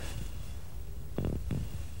 suspended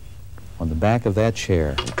on the back of that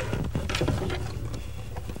chair.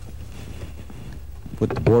 Put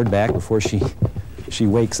the board back before she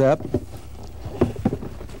wakes up.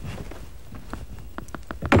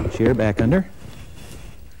 Chair back under.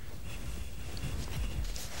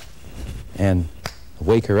 And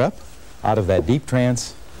wake her up out of that deep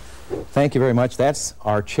trance. Thank you very much. That's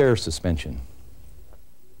our chair suspension.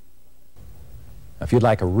 If you'd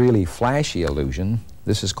like a really flashy illusion,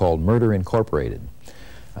 this is called Murder Incorporated.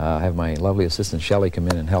 have my lovely assistant Shelley come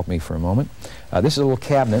in and help me for a moment. This is a little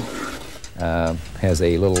cabinet. Has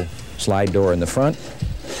a little slide door in the front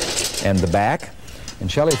and the back.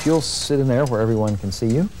 And Shelley, if you'll sit in there where everyone can see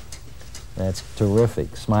you. That's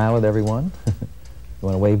terrific. Smile at everyone. You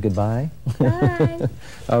want to wave goodbye? Bye.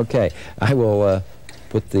 Okay. I will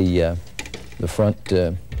put the front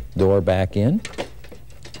door back in.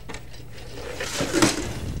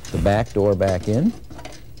 The back door back in.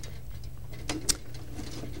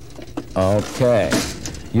 Okay.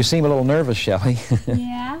 You seem a little nervous, Shelley.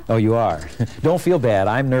 Yeah. Oh, you are? Don't feel bad.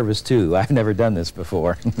 I'm nervous, too. I've never done this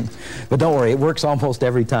before. But don't worry. It works almost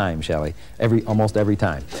every time, Shelley. Almost every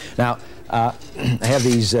time. Now, I have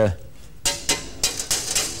these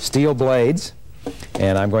steel blades,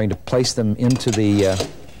 and I'm going to place them into the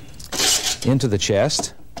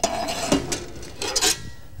chest.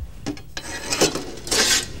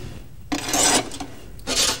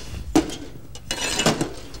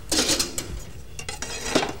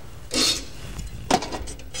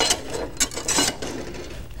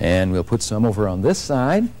 And we'll put some over on this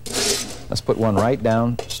side. Let's put one right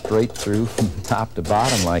down straight through from top to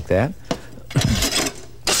bottom like that.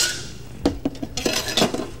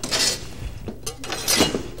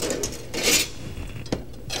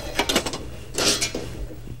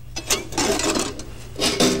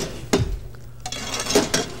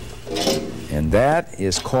 And that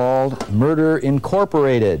is called Murder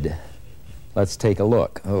Incorporated. Let's take a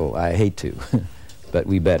look. Oh, I hate to, but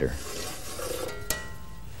we better.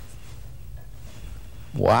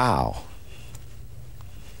 Wow.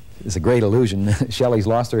 It's a great illusion. Shelley's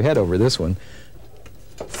lost her head over this one.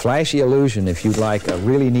 Flashy illusion, if you'd like a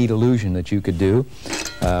really neat illusion that you could do.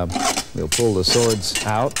 We'll pull the swords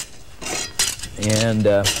out and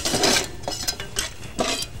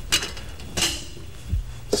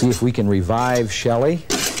see if we can revive Shelley.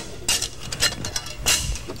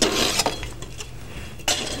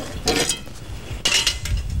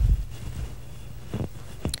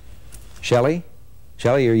 Shelley?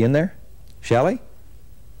 Shelley, are you in there? Shelley?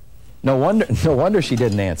 No wonder she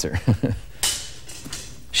didn't answer.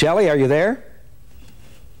 Shelley, are you there?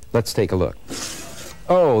 Let's take a look.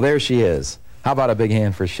 Oh, there she is. How about a big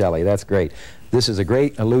hand for Shelley? That's great. This is a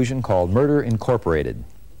great illusion called Murder Incorporated.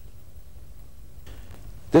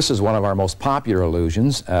 This is one of our most popular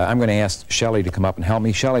illusions. I'm going to ask Shelley to come up and help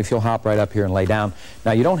me. Shelley, if you'll hop right up here and lay down.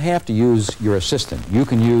 Now, you don't have to use your assistant. You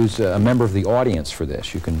can use a member of the audience for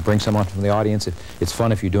this. You can bring someone from the audience. It's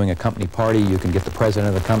fun if you're doing a company party. You can get the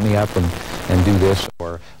president of the company up and do this,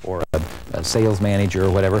 or a sales manager or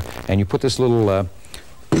whatever. And you put this little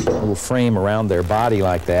frame around their body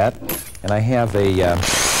like that. And I have a...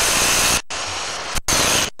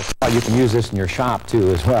 you can use this in your shop,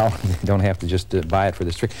 too, as well. You don't have to just buy it for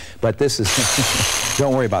this trick. But this is...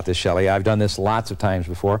 Don't worry about this, Shelley. I've done this lots of times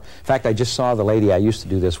before. In fact, I just saw the lady I used to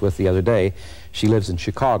do this with the other day. She lives in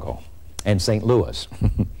Chicago and St. Louis.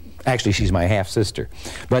 Actually, she's my half-sister.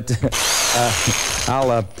 But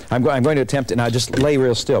I'm going to attempt it. Now, just lay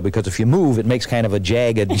real still, because if you move, it makes kind of a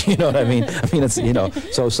jagged, you know what I mean? I mean, it's, you know.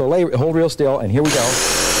 So hold real still, and here we go.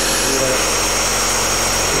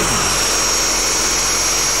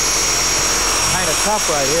 Tough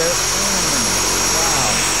right here.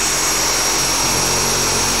 Wow.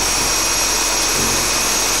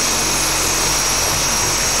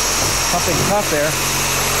 Something tough there.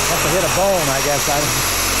 Must have hit a bone, I guess.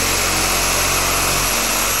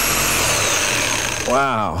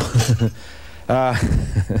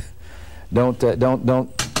 Don't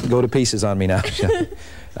go to pieces on me now.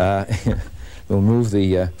 We'll move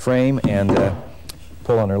the frame and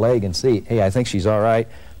pull on her leg and see. Hey, I think she's all right.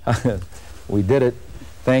 We did it.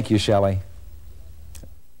 Thank you, Shelley.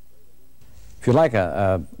 If you'd like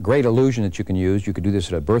a great illusion that you can use, you could do this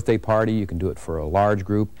at a birthday party. You can do it for a large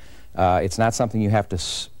group. It's not something you have to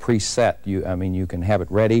preset. I mean, you can have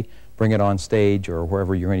it ready, bring it on stage or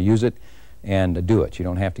wherever you're going to use it, and do it. You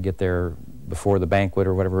don't have to get there before the banquet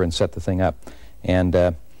or whatever and set the thing up. And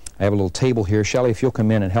I have a little table here. Shelley, if you'll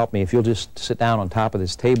come in and help me, if you'll just sit down on top of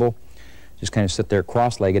this table, just kind of sit there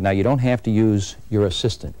cross-legged. Now, you don't have to use your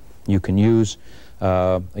assistant. You can use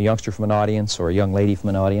a youngster from an audience or a young lady from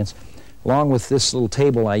an audience. Along with this little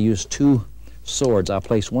table, I use two swords. I'll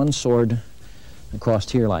place one sword across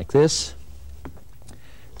here like this.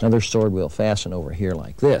 Another sword we'll fasten over here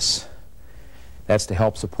like this. That's to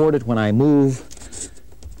help support it when I move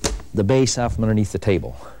the base out from underneath the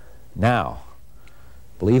table. Now,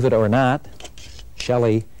 believe it or not,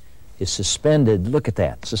 Shelley is suspended, look at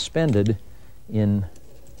that, suspended in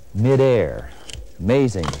midair.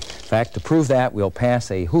 Amazing. In fact, to prove that, we'll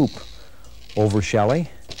pass a hoop over Shelley.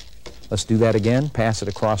 Let's do that again. Pass it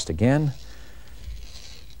across again.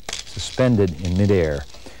 suspended in midair.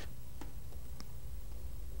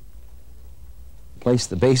 Place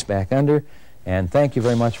the base back under, and thank you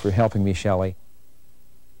very much for helping me, Shelley.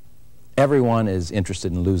 Everyone is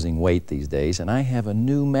interested in losing weight these days, and I have a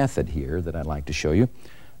new method here that I'd like to show you.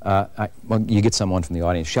 Well, you get someone from the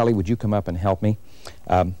audience. Shelley, would you come up and help me?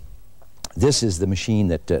 This is the machine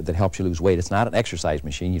that helps you lose weight. It's not an exercise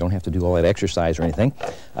machine. You don't have to do all that exercise or anything.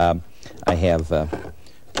 I have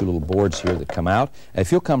two little boards here that come out.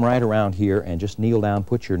 If you'll come right around here and just kneel down,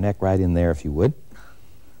 put your neck right in there if you would.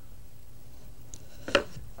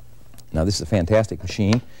 Now, this is a fantastic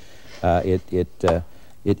machine.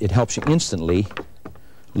 It helps you instantly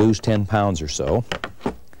lose 10 pounds or so.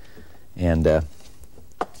 And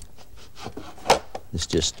this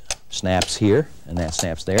just snaps here, and that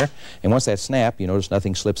snaps there. And once that snaps, you notice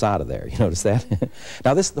nothing slips out of there. You notice that?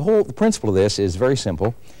 Now, the principle of this is very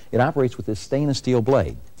simple. It operates with this stainless steel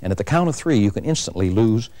blade. And at the count of 3, you can instantly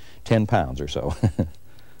lose 10 pounds or so.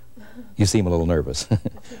 You seem a little nervous.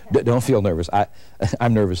 Don't feel nervous.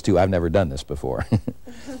 I'm nervous, too. I've never done this before.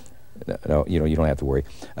 No, you don't have to worry.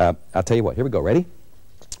 I'll tell you what. Here we go. Ready?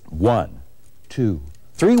 1, 2.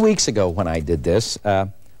 3 weeks ago when I did this,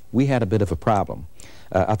 we had a bit of a problem.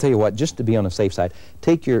 I'll tell you what, just to be on the safe side,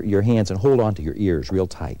 take your hands and hold on to your ears real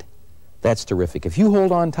tight. That's terrific. If you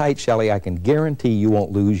hold on tight, Shelley, I can guarantee you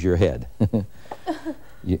won't lose your head.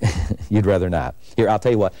 You'd rather not. Here, I'll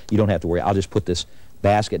tell you what, you don't have to worry. I'll just put this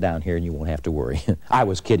basket down here and you won't have to worry. I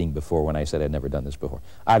was kidding before when I said I'd never done this before.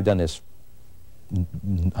 I've done this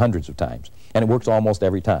hundreds of times, and it works almost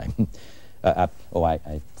every time. Oh,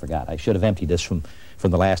 I forgot. I should have emptied this from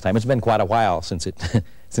the last time. It's been quite a while since it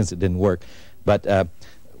since it didn't work. But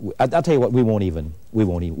I'll tell you what, we won't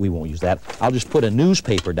use that. I'll just put a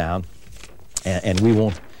newspaper down, and we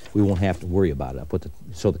won't have to worry about it. I'll put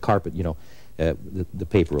so the carpet, the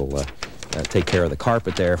paper will take care of the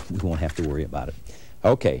carpet there. We won't have to worry about it.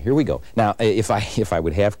 Okay, here we go. Now, if I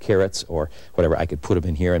would have carrots or whatever, I could put them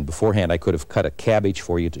in here, and beforehand I could have cut a cabbage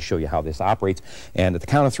for you to show you how this operates. And at the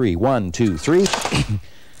count of 3, 1, 2, 3,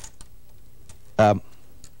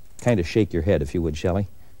 kind of shake your head if you would, Shelley.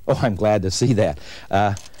 Oh, I'm glad to see that.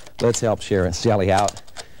 Let's help Shelley out.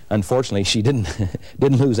 Unfortunately, she didn't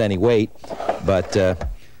lose any weight, but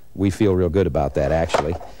we feel real good about that,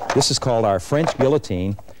 actually. This is called our French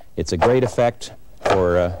guillotine. It's a great effect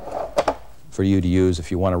for you to use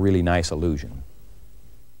if you want a really nice illusion.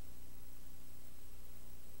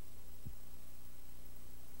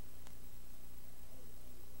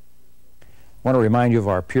 I want to remind you of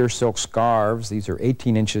our pure silk scarves. These are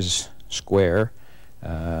 18 inches square.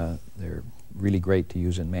 They're really great to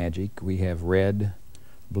use in magic. We have red,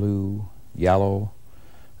 blue, yellow,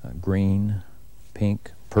 green,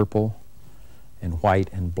 pink, purple, and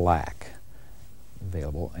white and black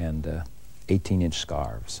available, and 18-inch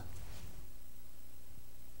scarves.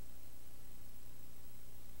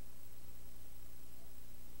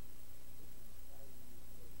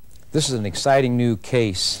 This is an exciting new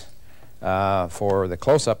case for the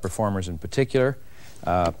close-up performers in particular,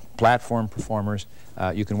 platform performers.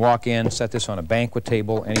 You can walk in, set this on a banquet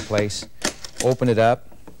table, any place, open it up,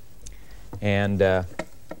 and the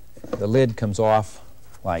lid comes off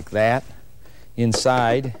like that.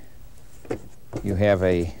 Inside, you have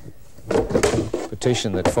a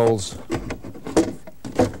partition that folds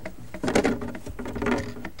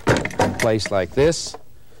in place like this.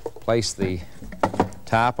 Place the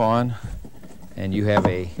top on, and you have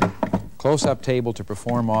a close-up table to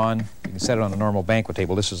perform on. You can set it on a normal banquet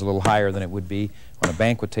table. This is a little higher than it would be on a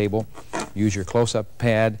banquet table. Use your close-up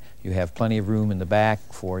pad. You have plenty of room in the back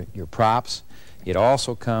for your props. It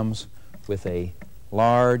also comes with a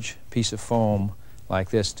large piece of foam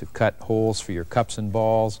like this to cut holes for your cups and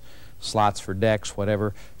balls, slots for decks,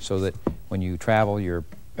 whatever, so that when you travel,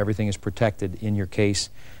 everything is protected in your case.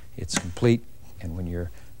 It's complete, and when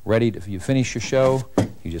you're ready, if you finish your show,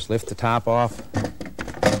 you just lift the top off,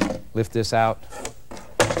 lift this out,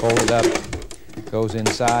 fold it up, goes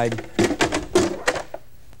inside.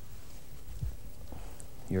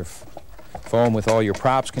 Your foam with all your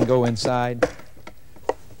props can go inside.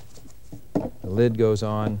 The lid goes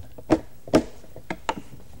on,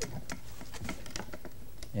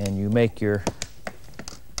 and you make your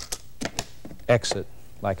exit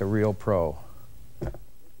like a real pro.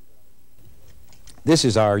 This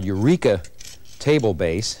is our Eureka table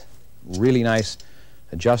base, really nice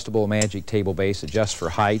adjustable magic table base, adjusts for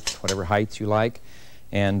height, whatever height you like,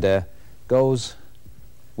 and goes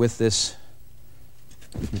with this.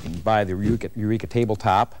 You can buy the Eureka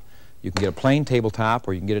tabletop. You can get a plain tabletop,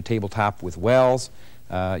 or you can get a tabletop with wells.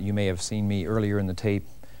 You may have seen me earlier in the tape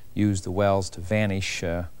use the wells to vanish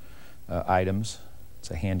items It's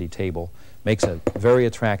a handy table. Makes a very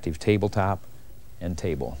attractive tabletop and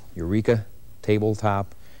table. Eureka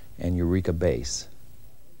tabletop and Eureka base.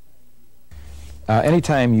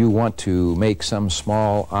 Anytime you want to make some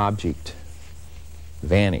small object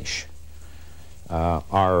vanish,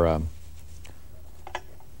 our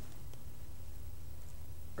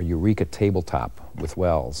Eureka tabletop with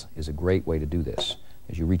wells is a great way to do this.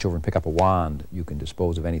 As you reach over and pick up a wand, you can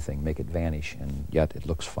dispose of anything, make it vanish, and yet it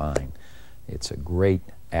looks fine. It's a great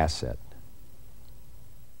asset.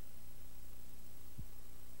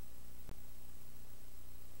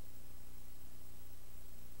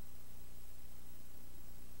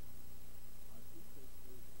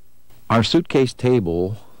 Our suitcase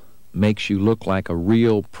table makes you look like a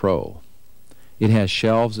real pro. It has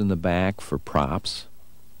shelves in the back for props,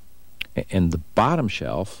 and the bottom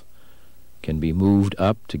shelf can be moved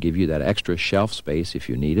up to give you that extra shelf space if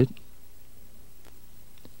you need it.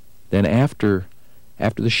 Then after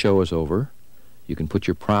the show is over, you can put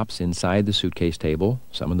your props inside the suitcase table,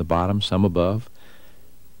 some in the bottom, some above,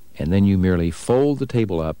 and then you merely fold the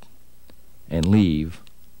table up and leave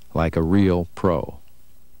like a real pro.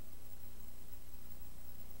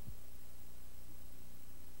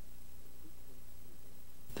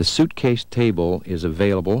 The suitcase table is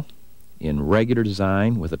available in regular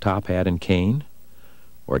design with a top hat and cane,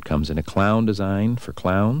 or it comes in a clown design for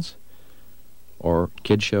clowns or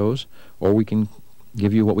kid shows, or we can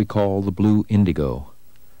give you what we call the blue indigo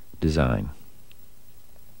design.